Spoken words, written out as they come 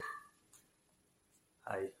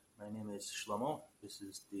Hi, my name is Shlomo. This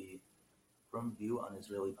is the From View on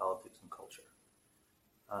Israeli Politics and Culture.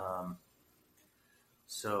 Um,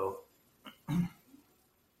 so, I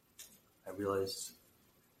realize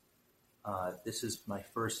this is my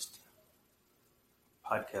first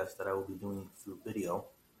podcast that I will be doing through video,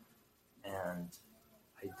 and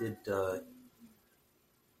I did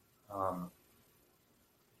um,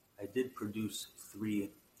 I did produce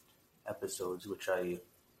 3 episodes, which I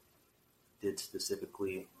did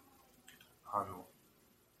specifically on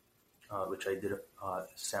which I did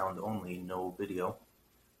sound only, no video,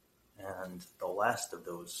 and the last of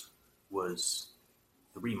those was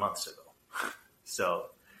 3 months ago. So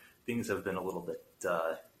things have been a little bit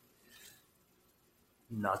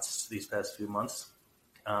nuts these past few months,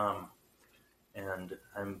 and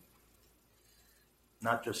I'm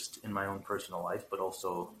not just in my own personal life, but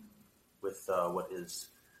also with what is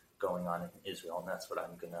going on in Israel, and that's what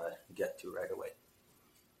I'm gonna get to right away.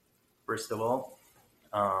 First of all,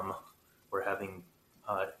 we're having.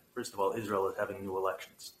 First of all, Israel is having new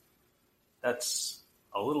elections. That's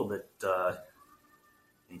a little bit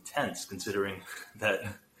intense, considering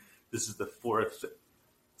that this is the 4th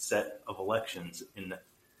set of elections in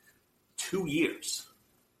 2 years.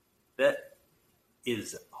 That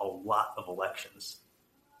is a lot of elections.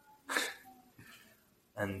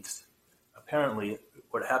 And apparently,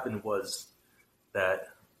 what happened was that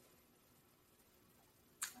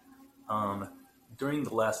during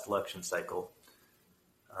the last election cycle,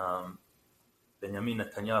 Benjamin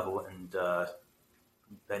Netanyahu and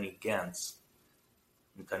Benny Gantz.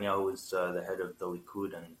 Netanyahu is the head of the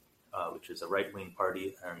Likud, and which is a right-wing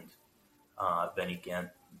party, and Benny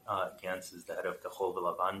Gantz is the head of Kahol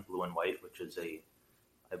V'Lavan, Blue and White, which is I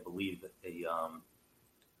believe, a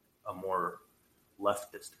more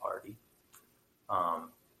leftist party.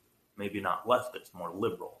 Maybe not leftist, more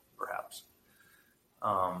liberal, perhaps.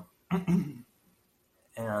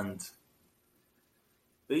 And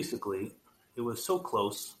basically, it was so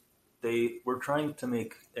close. They were trying to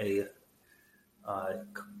make they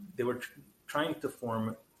were trying to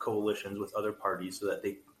form coalitions with other parties so that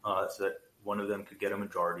so that one of them could get a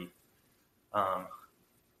majority.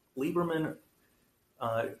 Lieberman,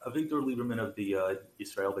 Avigdor Lieberman of the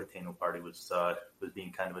Israel Beitenu party was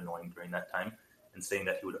being kind of annoying during that time, and saying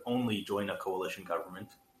that he would only join a coalition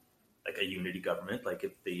government, like a unity government, like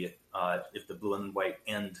if the Blue and White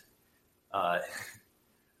and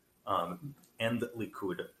the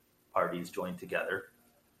Likud parties joined together.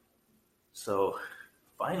 So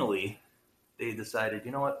finally, they decided,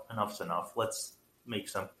 you know what, enough's enough. Let's make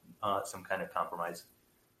some kind of compromise.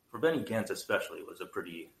 For Benny Gantz especially, it was a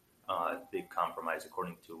pretty big compromise.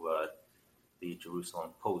 According to the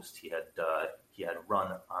Jerusalem Post, he had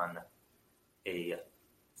run on a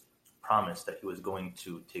promise that he was going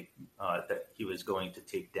to take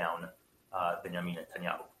down Benjamin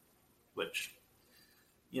Netanyahu, which,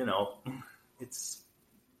 it's,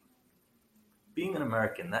 being an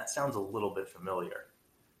American, that sounds a little bit familiar,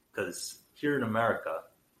 because here in America,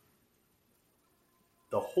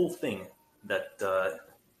 the whole thing that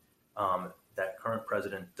that current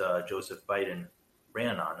President Joseph Biden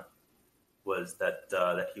ran on was that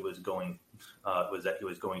he was going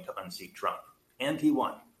to unseat Trump, and he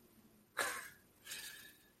won.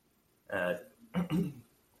 I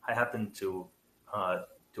happen to have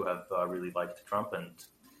really liked Trump, and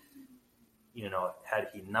had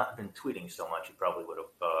he not been tweeting so much, he probably would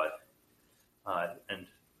have. And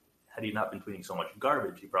had he not been tweeting so much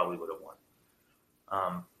garbage, he probably would have won.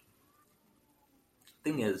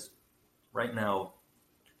 Thing is, right now,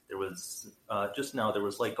 there was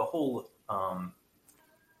like a whole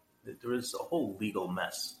legal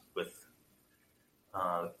mess with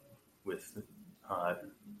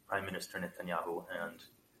Prime Minister Netanyahu, and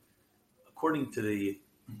according to the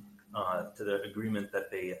agreement that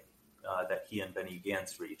he and Benny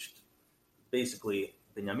Gantz reached, basically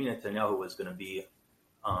Benjamin Netanyahu was going to be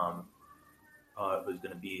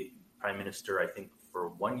Prime Minister, I think, for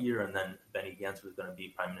 1 year, and then Benny Gantz was going to be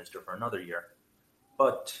Prime Minister for another year.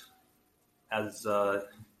 But as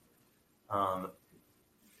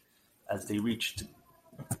they reached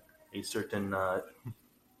a certain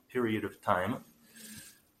period of time,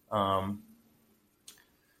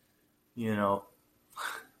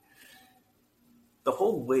 the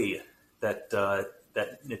whole way that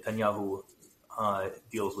Netanyahu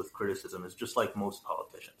deals with criticism is just like most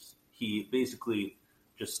politicians. He basically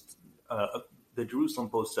just the Jerusalem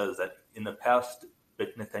Post says that in the past,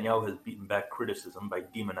 Netanyahu has beaten back criticism by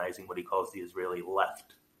demonizing what he calls the Israeli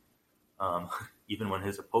left, even when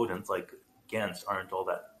his opponents, like Gantz, aren't all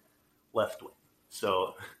that left-wing.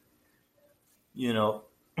 So,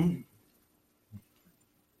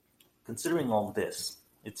 considering all this,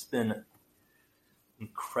 it's been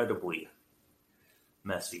incredibly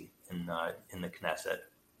messy in the Knesset,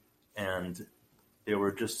 and there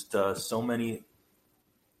were just so many.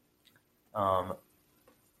 Um,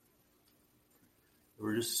 there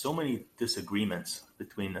were just so many disagreements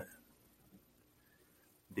between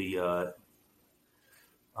the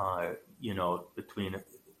between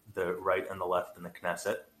the right and the left in the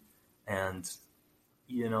Knesset, and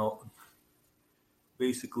you know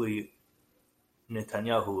basically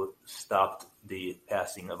Netanyahu stopped the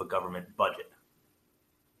passing of a government budget.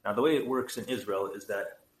 Now, the way it works in Israel is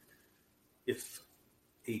that if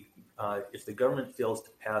if the government fails to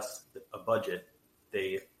pass a budget,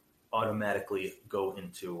 they automatically go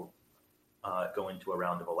into a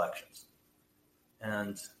round of elections,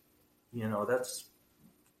 and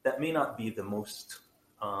that may not be the most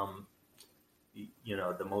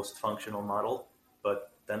the most functional model,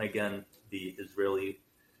 but then again, the Israeli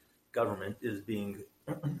government is being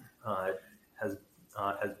has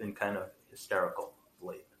has been kind of hysterical of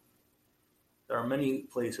late. There are many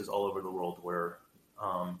places all over the world where,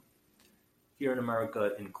 here in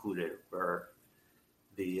America included,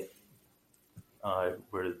 the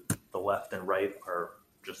where the left and right are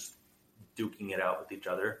just duking it out with each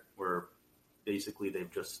other, where basically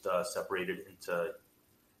they've just separated into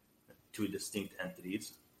two distinct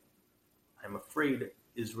entities. I'm afraid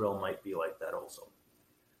Israel might be like that also.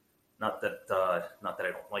 Not that I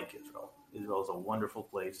don't like Israel. Israel is a wonderful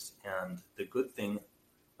place, and the good thing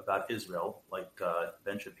about Israel, like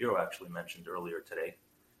Ben Shapiro actually mentioned earlier today,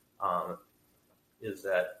 is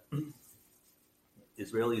that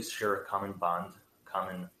Israelis share a common bond,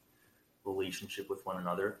 common relationship with one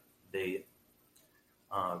another. They,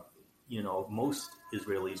 most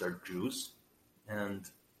Israelis are Jews, and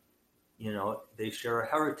they share a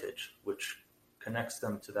heritage which connects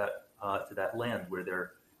them to that land where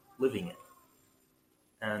they're living in.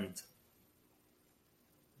 And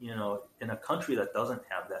in a country that doesn't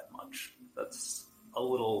have that much, that's a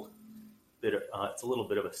little bit. It's a little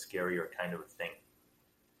bit of a scarier kind of a thing.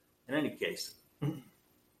 In any case, there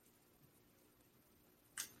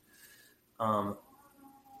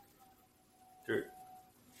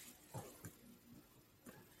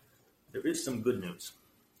is some good news.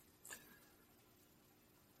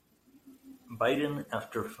 Biden,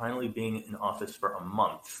 after finally being in office for a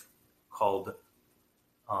month, called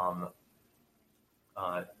Prime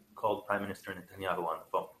Minister Netanyahu on the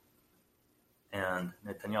phone, and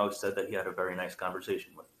Netanyahu said that he had a very nice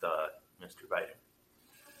conversation with Mr. Biden.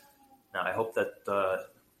 Now, I hope that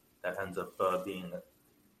that ends up being a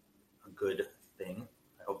good thing.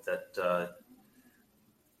 I hope that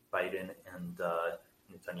Biden and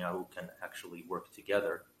Netanyahu can actually work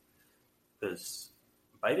together, because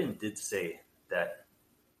Biden did say that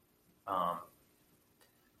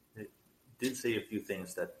did say a few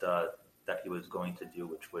things that he was going to do,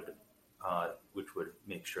 which would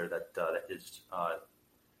make sure that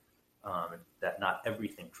that not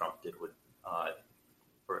everything Trump did would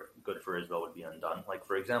good for Israel would be undone. Like,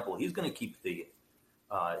 for example, he's going to keep the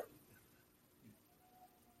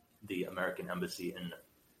American embassy in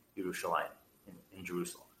Yerushalayim, in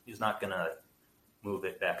Jerusalem. He's not going to move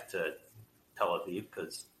it back to Tel Aviv,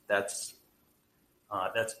 because that's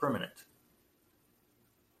permanent.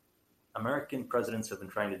 American presidents have been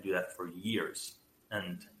trying to do that for years,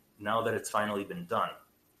 and now that it's finally been done,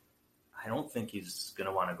 I don't think he's going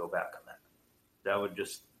to want to go back on that. That would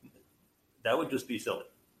just be silly.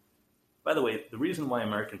 By the way, the reason why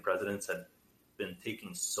American presidents had been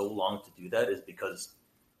taking so long to do that is because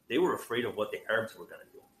they were afraid of what the Arabs were going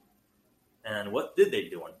to do. And what did they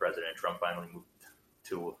do when President Trump finally moved it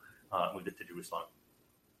to Jerusalem?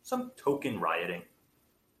 Some token rioting,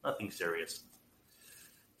 nothing serious.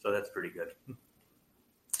 So that's pretty good.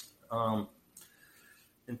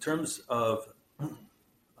 In terms of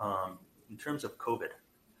COVID,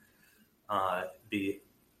 the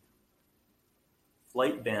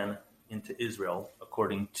flight ban into Israel,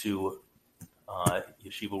 according to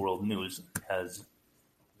Yeshiva World News, has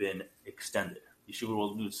been extended. Yeshiva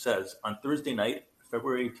World News says, on Thursday night,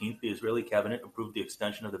 February 18th, the Israeli cabinet approved the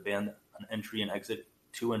extension of the ban on entry and exit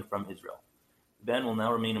to and from Israel. The ban will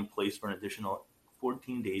now remain in place for an additional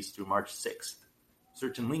 14 days through March 6th.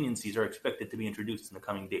 Certain leniencies are expected to be introduced in the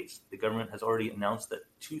coming days. The government has already announced that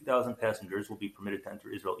 2,000 passengers will be permitted to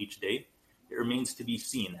enter Israel each day. It remains to be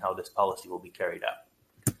seen how this policy will be carried out.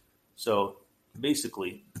 So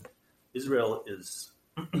basically, Israel is,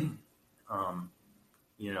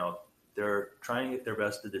 they're trying their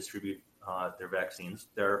best to distribute their vaccines.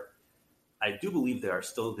 I do believe they are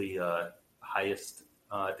still the highest.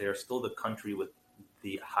 They are still the country with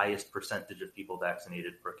the highest percentage of people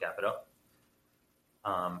vaccinated per capita.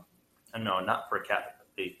 No, not per capita.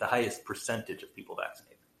 The highest percentage of people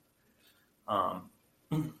vaccinated.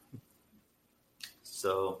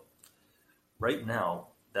 So right now,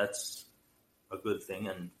 that's a good thing,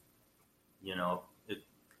 and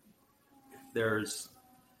there's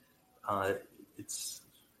it's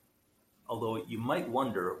although you might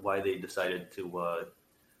wonder why they decided to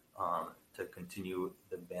continue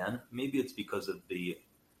the ban. Maybe it's because of the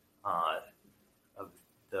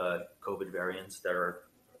COVID variants that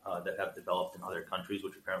have developed in other countries,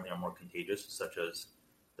 which apparently are more contagious, such as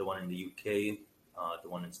the one in the UK, the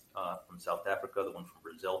one from South Africa, the one from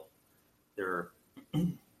Brazil.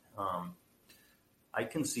 I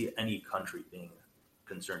can see any country being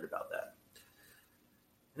concerned about that.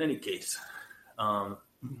 In any case,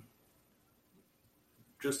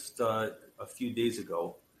 just a few days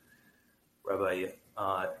ago, Rabbi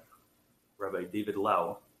David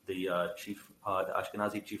Lau, the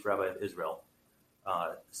Ashkenazi chief rabbi of Israel,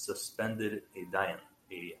 suspended a dayan,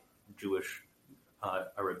 a Jewish,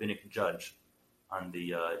 a rabbinic judge, on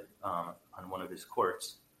one of his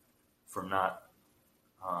courts for not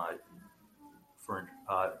for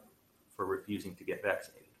refusing to get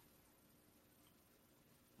vaccinated.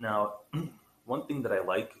 Now, one thing that I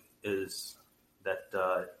like is that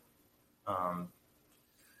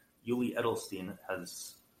Yuli Edelstein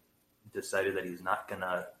has decided that he's not going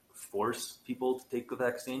to force people to take the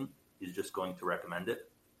vaccine. He's just going to recommend it.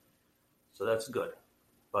 So that's good.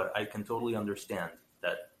 But I can totally understand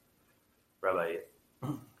that Rabbi,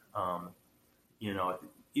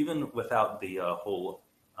 even without the whole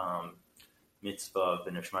mitzvah of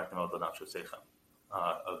the Nishmartem od Nafshosechem,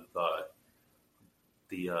 of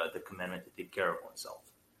the commandment to take care of oneself.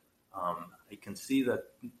 I can see that,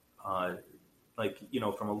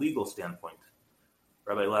 from a legal standpoint,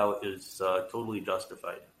 Rabbi Lau is totally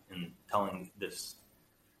justified in telling this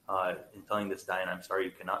dayan, I'm sorry,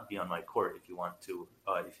 you cannot be on my court if you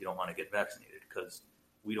don't want to get vaccinated, because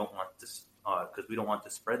we don't want to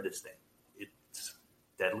spread this thing. It's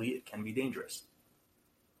deadly. It can be dangerous.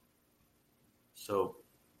 So,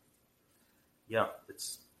 yeah,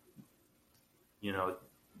 it's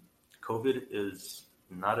COVID is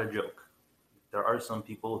not a joke. There are some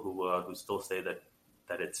people who still say that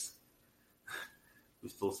it's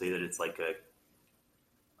like a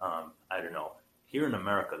I don't know. Here in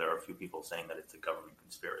America, there are a few people saying that it's a government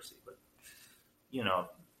conspiracy, but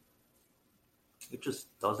it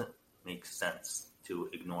just doesn't make sense to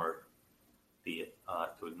ignore the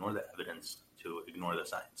evidence, to ignore the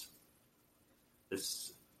science.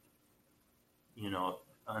 This,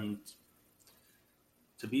 and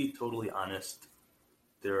to be totally honest,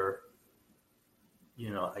 I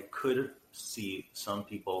could see some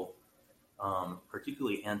people,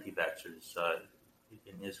 particularly anti-vaxxers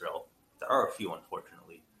in Israel. There are a few,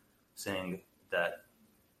 unfortunately, saying that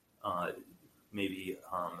maybe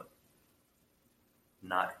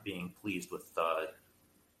not being pleased with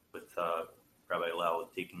Rabbi Lau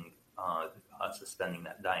taking suspending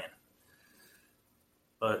that dayan.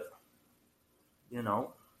 But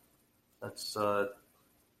that's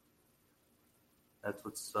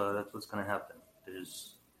what's going to happen.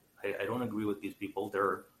 I don't agree with these people.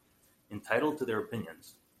 They're entitled to their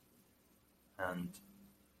opinions, and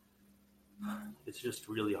it's just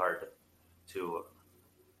really hard to.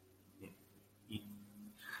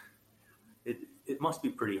 It must be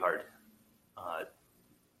pretty hard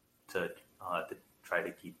to try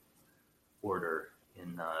to keep order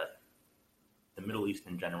in the Middle East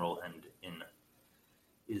in general and in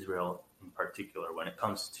Israel in particular when it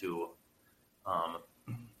comes to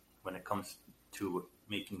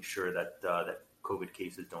making sure that that COVID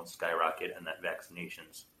cases don't skyrocket and that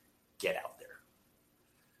vaccinations get out there.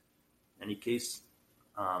 In any case,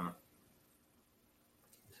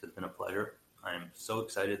 this has been a pleasure. I'm so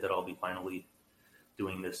excited that I'll be finally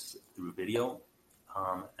doing this through video.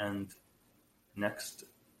 And next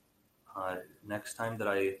time that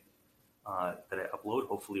I upload,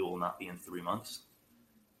 hopefully it will not be in 3 months.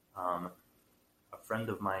 A friend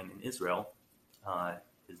of mine in Israel,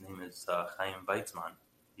 his name is Chaim Weizmann.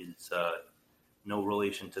 He's no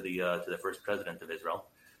relation to the first president of Israel.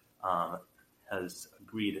 Has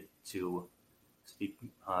agreed to speak.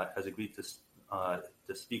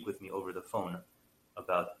 To speak with me over the phone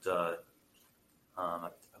about the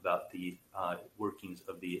workings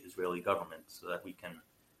of the Israeli government, so that we can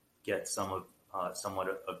get somewhat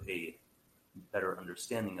of a better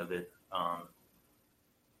understanding of it,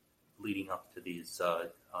 leading up to these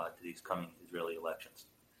coming Israeli elections.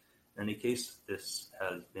 In any case, this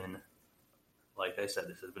has been, like I said,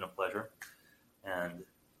 this has been a pleasure, and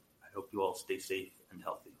I hope you all stay safe and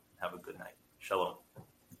healthy. Have a good night. Shalom.